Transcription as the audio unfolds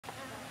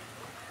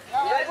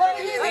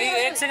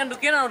एक सेकंड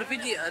रुकिए ना उर्फी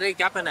जी। अरे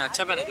क्या पहना है?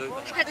 अच्छा पहना है, जो भी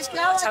पहना है।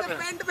 अच्छा पहना,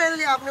 पैंट पहन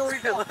लिया आपने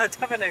उल्टा।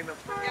 अच्छा पहना एकदम।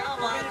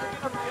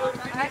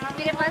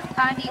 मेरे पास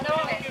था नहीं तो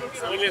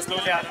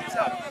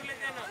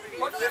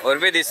और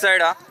भी दिस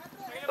साइड हाँ,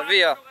 और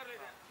भी या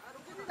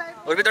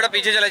और भी थोड़ा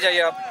पीछे चले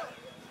जाइए आप।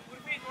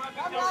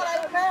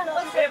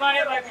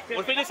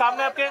 उर्फी जी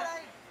सामने आपके,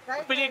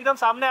 उर्फी जी एकदम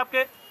सामने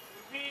आपके,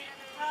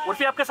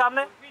 उर्फी आपके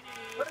सामने,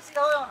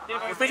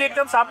 उर्फी जी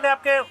एकदम सामने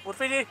आपके,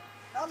 उर्फी जी,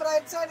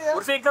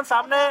 उर्फी एकदम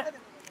सामने।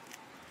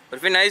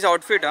 उर्फी नाइस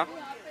आउटफिट हाँ।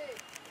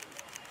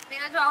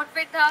 मेरा जो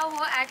आउटफिट था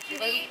वो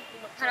एक्चुअली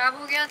खराब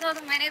हो गया था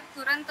तो मैंने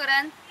तुरंत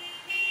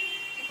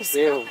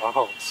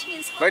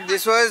but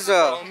this was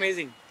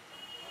amazing.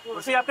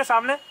 Urfi आपके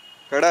सामने,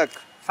 कड़क।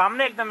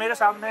 सामने एकदम मेरे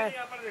सामने।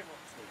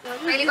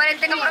 पहली बार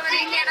इतने कपड़ों में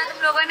देख लिया ना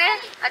तुम लोगों ने,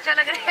 अच्छा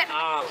लग रहा है।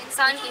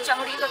 इंसान की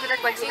चमड़ी तो अभी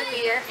तक बची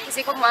हुई है,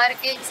 किसी को मार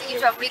के किसी की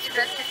चमड़ी की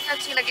ड्रेस कितनी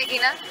अच्छी लगेगी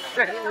ना।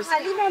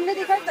 हाल ही में हमने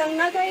देखा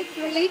कंगना का एक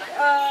रिलीज,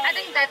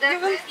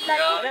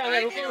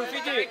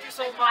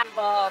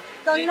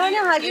 कंगना ने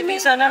हाल ही में,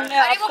 सनम ने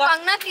अरे वो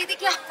कंगना थी थी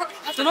क्या?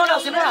 सुनो ना,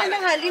 सुनो कंगना ने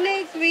हाल ही में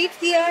एक ट्वीट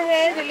किया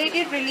है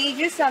related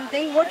religious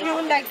something. What you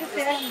would like to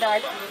से on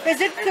that?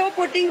 Is it so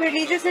putting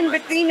religious in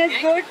between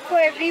is good for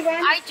everyone?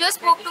 I just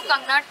spoke to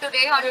Kangna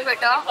today on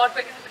Twitter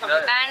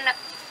and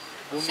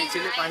she's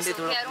nice.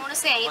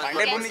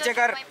 Pandey नीचे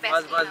कर।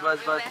 बस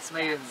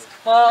इसमें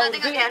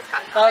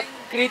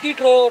कृति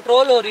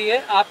troll हो रही है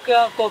आपका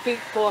coffee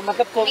को,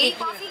 मतलब कॉफी,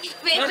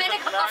 मैंने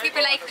कॉफी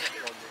पिलाई।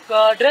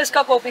 ड्रेस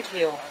का कॉपी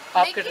किए हो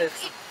आपके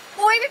ड्रेस।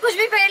 कोई भी कुछ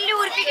भी पहन ली,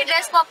 उर्फी की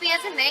ड्रेस कॉपी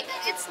ऐसे नहीं,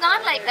 it's not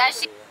like that.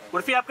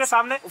 Urfi आपके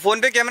सामने।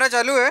 फोन पे कैमरा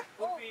चालू है?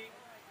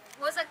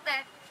 हो सकता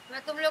है,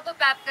 मैं तुम लोग को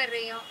पैप कर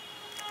रही हूँ।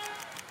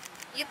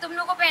 ये तुम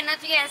लोग को पहनना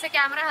चाहिए, ऐसे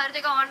कैमरा हर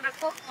जगह ऑन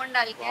रखो, फोन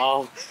डाल के।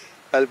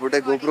 कल पुटे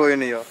GoPro ही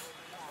नहीं हो।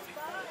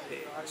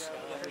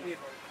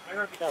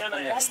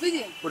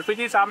 उर्फी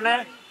जी सामने।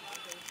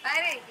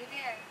 अरे ये भी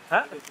है।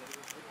 हाँ?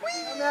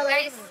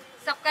 गाइस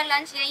सबका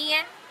लंच यही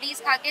है, प्लीज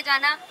खा के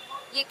जाना।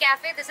 ये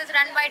cafe, this is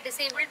run by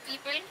disabled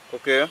people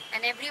okay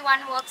and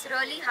everyone works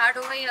really hard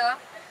over here,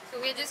 so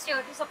we're just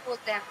here to support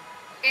them.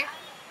 Okay,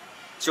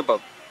 super.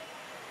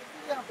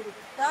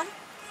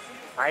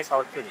 Nice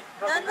outfit.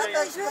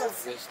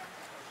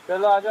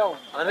 चलो आ जाओ।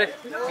 अरे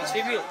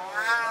पीछे भी हो।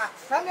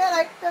 हम यार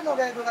राइट टर्न हो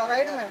गए थोड़ा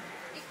राइट में।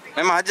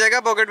 मैम हाथ जाएगा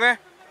पॉकेट में।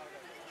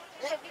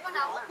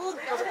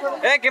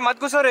 ए कि मत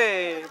घुसो रे।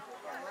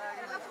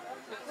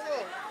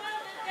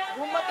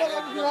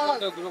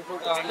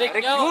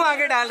 क्यों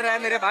आगे डाल रहा है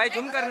मेरे भाई,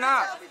 झूम करना।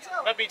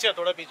 मैं पीछे,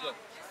 थोड़ा पीछे,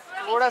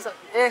 थोड़ा सा।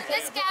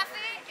 this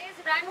cafe is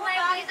run by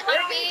these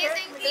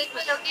amazing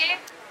people. Okay,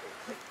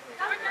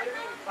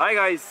 hi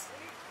guys.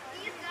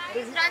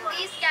 these guys run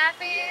these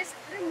cafes.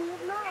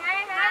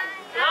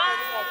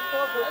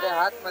 अरे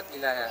हाथ मत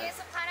हिला यार। ये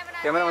सब खाना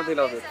बनाते कैमरा मत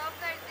हिलाओ हैं, फिर। serve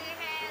करते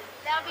हैं,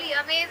 lovely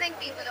amazing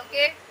people.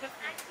 Okay,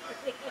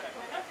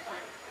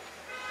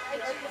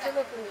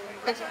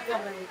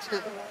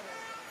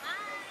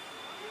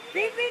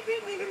 Wait,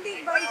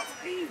 bites,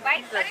 please.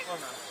 bite करें?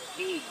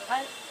 Please.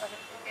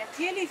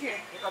 ये लीजिए।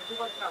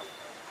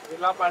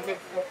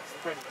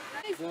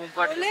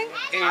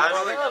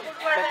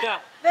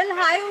 Well,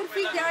 hi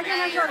उर्फी, क्या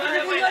कहना चाहते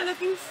हो? You are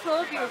looking so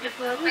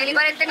beautiful. पहली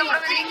बार इतने कपड़ों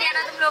में देख लिया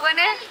ना तुम लोगों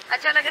ने,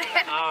 अच्छा लग रहा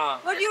है।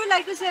 What do you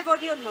like to say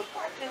about your look?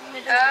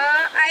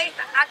 I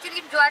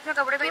actually जो आज मैं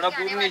कपड़े पहन के आने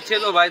वाली नीचे थी,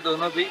 लो भाई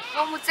दोनों भी।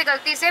 वो मुझसे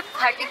गलती से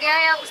हट गया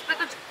या उस पे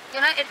कुछ,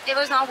 you know, it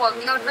was not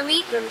working out for me.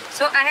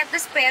 So I have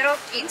this pair of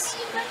jeans.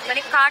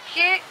 मैंने काट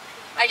के,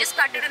 I just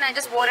cut it and I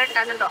just wore it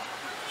as a top.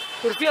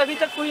 Urfi अभी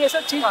तक कोई ऐसा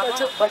चीज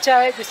बचा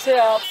है जिससे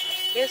आप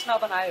ड्रेस ना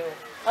बनाए हो?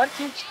 हर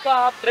चीज का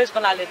आप ड्रेस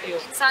बना लेती हो।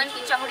 इंसान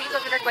की चमड़ी तो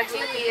अभी तक बची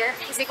हुई है,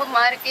 किसी को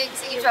मार के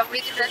किसी की चमड़ी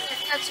की ड्रेस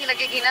कितनी अच्छी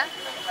लगेगी ना।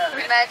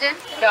 Imagine.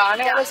 क्या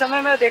आने वाले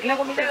समय में देखने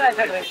को मिलेगा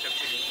ऐसा ड्रेस?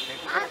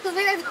 हाँ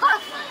तुम्हें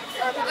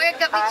तुम्हें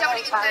कभी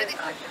चमड़ी की कर दी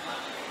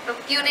तो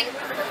क्यों नहीं?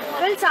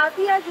 Well, साथ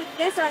ही आज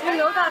इतने सारे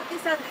लोग आपके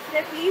साथ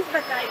हैं, प्लीज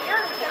बताइए।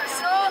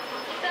 So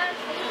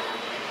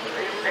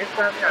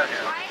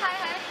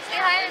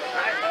hi.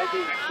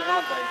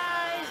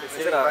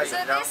 So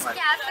this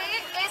cafe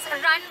is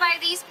run by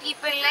these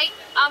people, like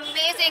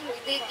amazing.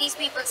 These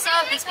people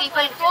serve, these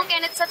people cook,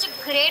 and it's such a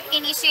great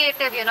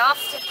initiative, you know.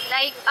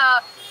 Like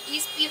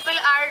these people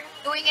are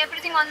doing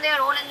everything on their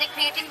own and they're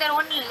creating their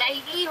own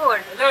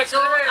livelihood. So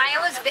I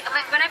was,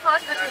 when I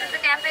first visited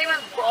the cafe, I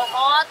was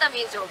बहुत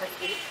amazed हो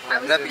गई।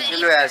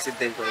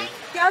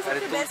 क्या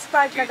सबसे best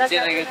part लगा?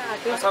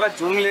 सारा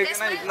zoom लेके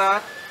ना इतना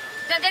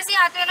जैसे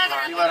आते हो ना,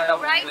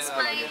 bright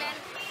smile,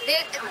 and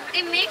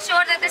they make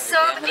sure that they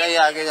serve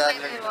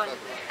everyone.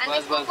 And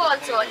they cook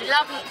also,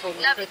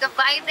 lovely. The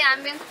vibe, the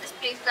ambience of this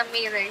place is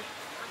amazing.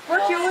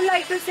 What you would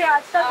like to say?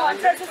 आज का कौन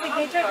सा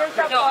signature dish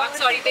आपका? No, I'm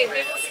sorry, baby.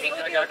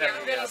 I'm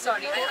really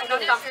sorry. I'm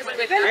not comfortable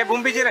with it. A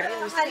boom पीछे रहे।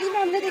 हाल ही में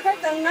हमने देखा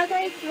कंगना का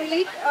एक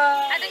release,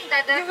 I think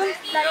that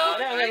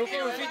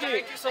Urfi जी,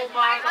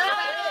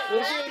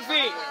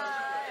 उर्फी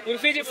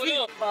उर्फी जी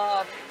बोलो।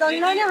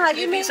 कंगना ने हाल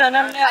ही में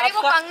सनम ने अरे वो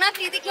आपका कंगना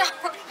दीदी क्या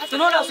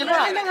सुनो ना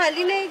कंगना ने हाल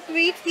ही में एक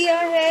ट्वीट किया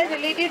है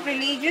related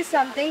religious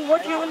something.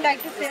 What you would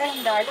like to say on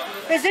that?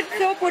 Is it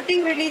so putting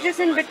religious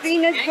in between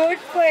is good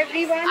for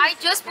everyone? I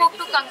just spoke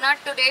to Kangna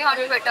today on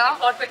Twitter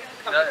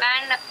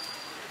and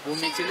वो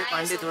नीचे ले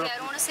पांडे थोड़ा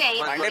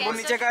पांडे वो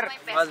नीचे कर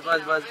बस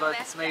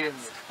इसमें ही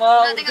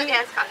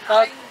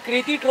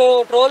कृति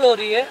troll हो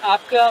रही है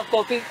आपका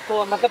कॉपी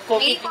को, मतलब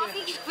कॉपी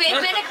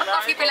मैंने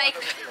कॉफी पिलाई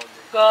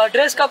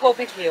ड्रेस का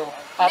कॉपी किए हो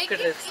आपके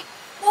ड्रेस।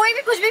 कोई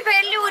भी कुछ भी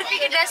पहन ली उर्फी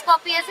की ड्रेस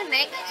कॉपी ऐसे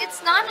नहीं,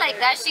 it's not like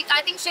that. She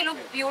I think she look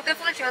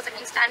beautiful, she was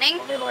looking stunning,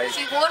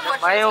 she वोर what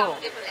she was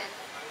comfortable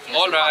in.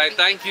 All right,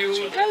 thank you.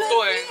 So,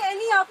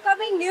 Any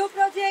upcoming new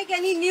project,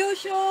 any new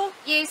show?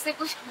 ये इससे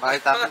कुछ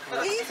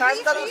Please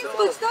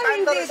कुछ तो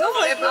hint दे दो।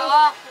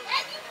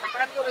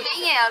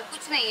 नहीं है यार,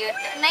 कुछ नहीं है,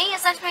 नहीं है,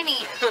 सच में नहीं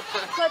है।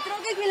 खतरों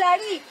के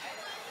खिलाड़ी।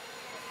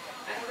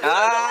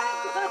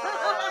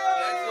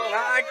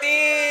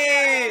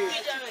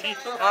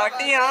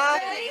 आटी हाँ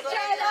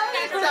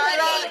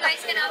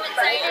गाइस के नाम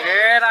inside है।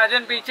 ए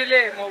राजन पीछे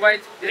ले मोबाइल।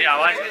 ये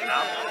आवाज